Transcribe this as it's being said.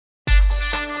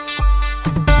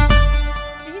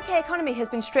economy has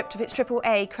been stripped of its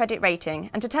AAA credit rating,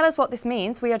 and to tell us what this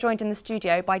means, we are joined in the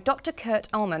studio by Dr. Kurt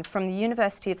Allman from the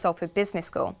University of Salford Business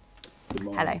School. Good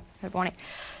morning. Hello, good morning.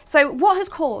 So what has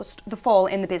caused the fall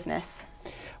in the business?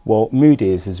 Well,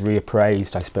 Moody's has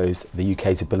reappraised, I suppose, the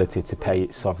UK's ability to pay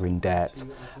its sovereign debt.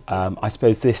 I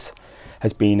suppose this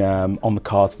has been on the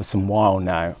cards for some while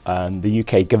now. The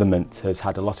UK government has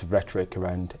had a lot of rhetoric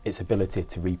around its ability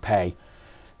to repay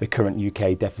the current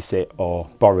UK deficit or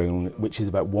borrowing, which is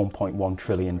about £1.1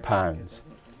 trillion.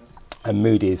 And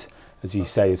Moody's, as you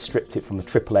say, has stripped it from the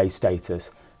AAA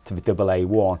status to the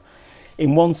AA1.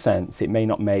 In one sense, it may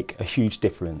not make a huge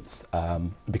difference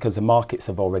because the markets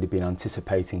have already been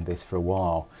anticipating this for a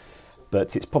while.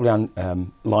 But it's probably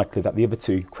likely that the other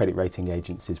two credit rating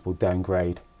agencies will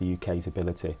downgrade the UK's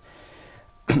ability.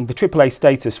 The AAA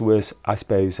status was, I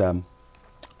suppose,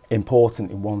 important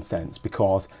in one sense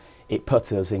because it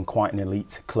put us in quite an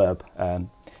elite club.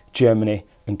 Germany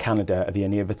and Canada are the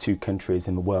only other two countries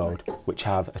in the world which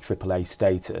have a AAA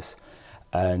status.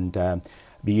 And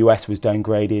the US was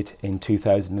downgraded in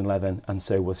 2011 and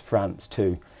so was France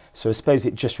too. So I suppose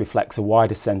it just reflects a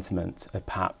wider sentiment of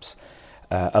perhaps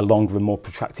a longer and more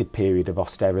protracted period of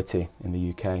austerity in the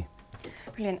UK.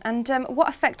 Brilliant. And what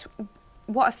effect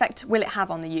will it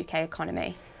have on the UK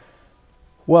economy?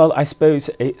 Well, I suppose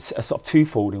it's a sort of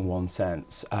twofold in one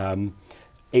sense.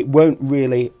 It won't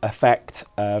really affect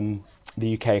the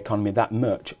UK economy that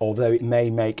much, although it may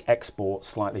make exports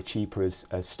slightly cheaper as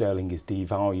sterling is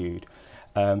devalued.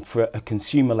 For a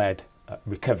consumer-led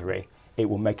recovery, it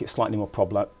will make it slightly more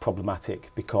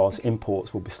problematic because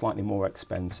imports will be slightly more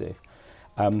expensive.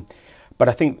 But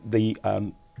I think the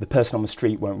person on the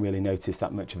street won't really notice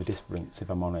that much of a difference,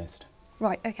 if I'm honest.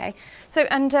 Right, okay. So,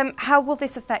 and how will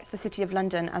this affect the City of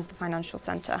London as the financial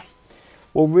centre?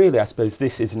 Well, really, I suppose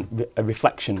this isn't a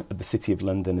reflection of the City of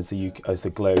London as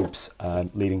the globe's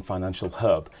leading financial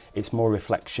hub. It's more a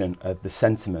reflection of the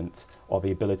sentiment or the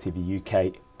ability of the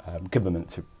UK government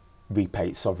to repay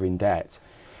its sovereign debt.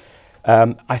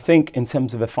 I think in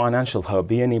terms of a financial hub,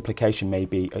 the only implication may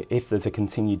be if there's a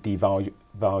continued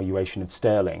devaluation of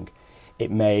sterling, it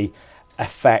may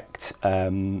affect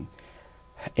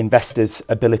investors'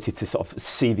 ability to sort of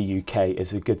see the UK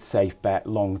as a good, safe bet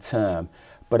long term.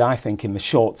 But I think in the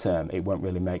short term, it won't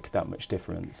really make that much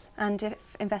difference. And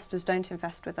if investors don't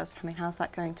invest with us, I mean, how's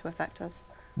that going to affect us?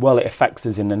 Well, it affects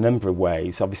us in a number of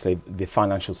ways. Obviously, the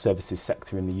financial services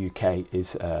sector in the UK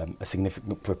is a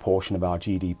significant proportion of our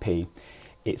GDP.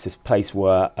 It's a place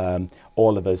where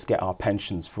all of us get our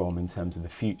pensions from in terms of the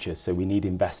future. So we need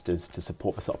investors to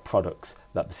support the sort of products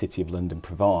that the City of London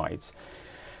provides.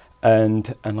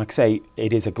 And like I say,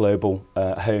 it is a global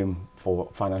home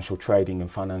for financial trading and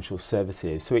financial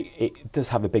services. So it does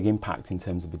have a big impact in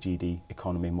terms of the GD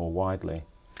economy more widely.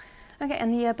 Okay,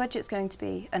 and the budget's going to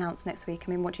be announced next week. I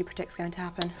mean, what do you predict is going to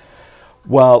happen?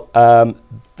 Well,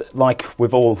 like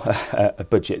with all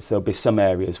budgets, there'll be some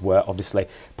areas where obviously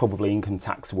probably income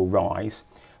tax will rise.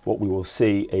 What we will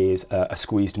see is a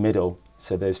squeezed middle.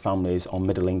 So those families on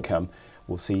middle income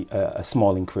will see a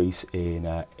small increase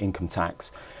in income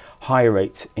tax. Higher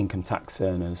rate income tax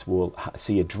earners will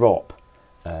see a drop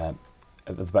of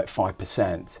about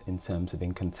 5% in terms of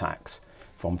income tax,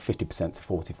 from 50% to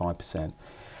 45%.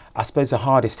 I suppose the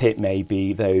hardest hit may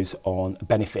be those on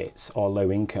benefits or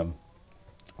low income,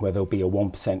 where there'll be a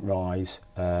 1% rise,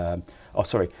 a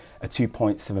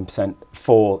 2.7%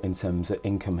 fall in terms of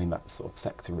income in that sort of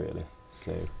sector, really.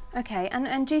 So. Okay,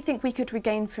 and do you think we could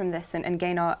regain from this and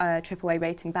gain our AAA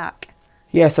rating back?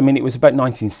 Yes, I mean, it was about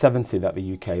 1970 that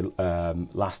the UK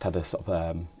last had a sort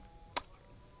of,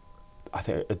 I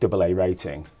think, a AA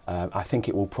rating. I think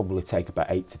it will probably take about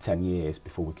 8 to 10 years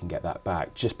before we can get that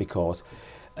back, just because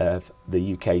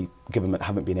the UK government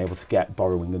haven't been able to get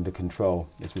borrowing under control.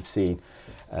 As we've seen,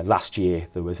 last year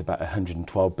there was about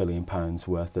 £112 billion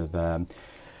worth of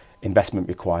investment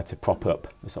required to prop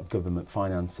up the sort of government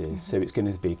finances. So it's going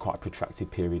to be quite a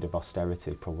protracted period of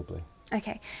austerity, probably.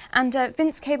 Okay, and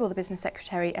Vince Cable, the business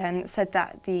secretary, said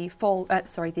that the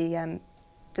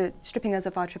stripping us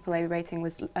of our AAA rating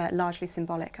was largely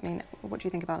symbolic. I mean, what do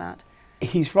you think about that?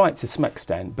 He's right to some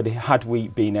extent, but had we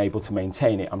been able to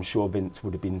maintain it, I'm sure Vince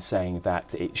would have been saying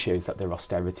that it shows that their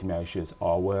austerity measures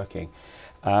are working.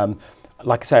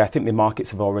 Like I say, I think the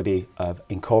markets have already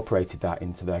incorporated that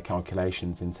into their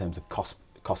calculations in terms of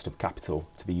cost of capital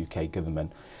to the UK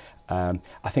government.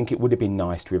 I think it would have been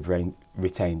nice to have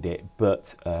retained it,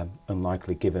 but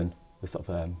unlikely given the sort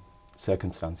of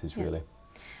circumstances, really.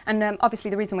 And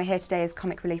obviously the reason we're here today is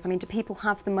comic relief. I mean, do people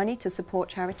have the money to support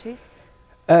charities?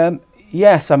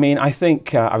 Yes, I mean, I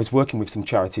think I was working with some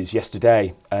charities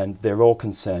yesterday, and they're all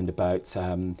concerned about,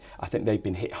 I think they've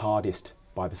been hit hardest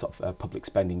by the sort of public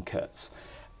spending cuts,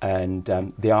 and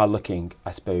they are looking,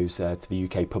 I suppose, to the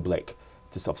UK public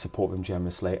to sort of support them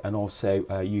generously, and also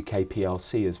UK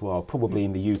PLC as well. Probably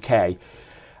in the UK,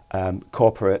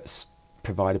 corporates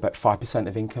provide about 5%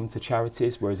 of income to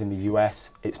charities, whereas in the US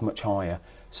it's much higher.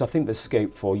 So I think there's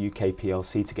scope for UK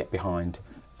PLC to get behind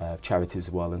charities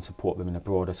as well and support them in a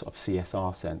broader sort of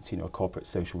CSR sense, you know, a corporate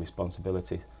social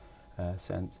responsibility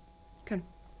sense. Good.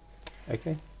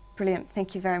 Okay. Brilliant.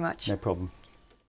 Thank you very much. No problem.